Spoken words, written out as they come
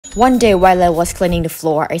One day while I was cleaning the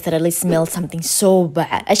floor, I suddenly smelled something so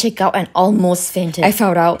bad. I checked out and almost fainted. I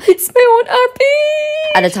found out it's my own armpit.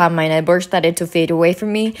 At the time, my neighbor started to fade away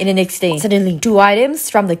from me. In the next day, suddenly 2 items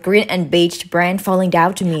from the green and beige brand falling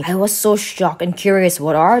down to me. I was so shocked and curious.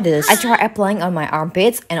 What are these? I tried applying on my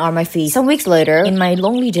armpits and on my face. Some weeks later, in my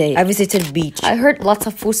lonely day, I visited the beach. I heard lots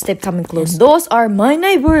of footsteps coming close. Those are my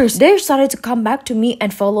neighbors. They started to come back to me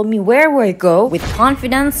and follow me wherever I go. With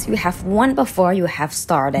confidence, you have won before you have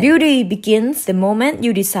started. Beauty begins the moment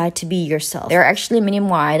you decide to be yourself. There are actually many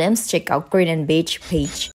more items. Check out green and beige page.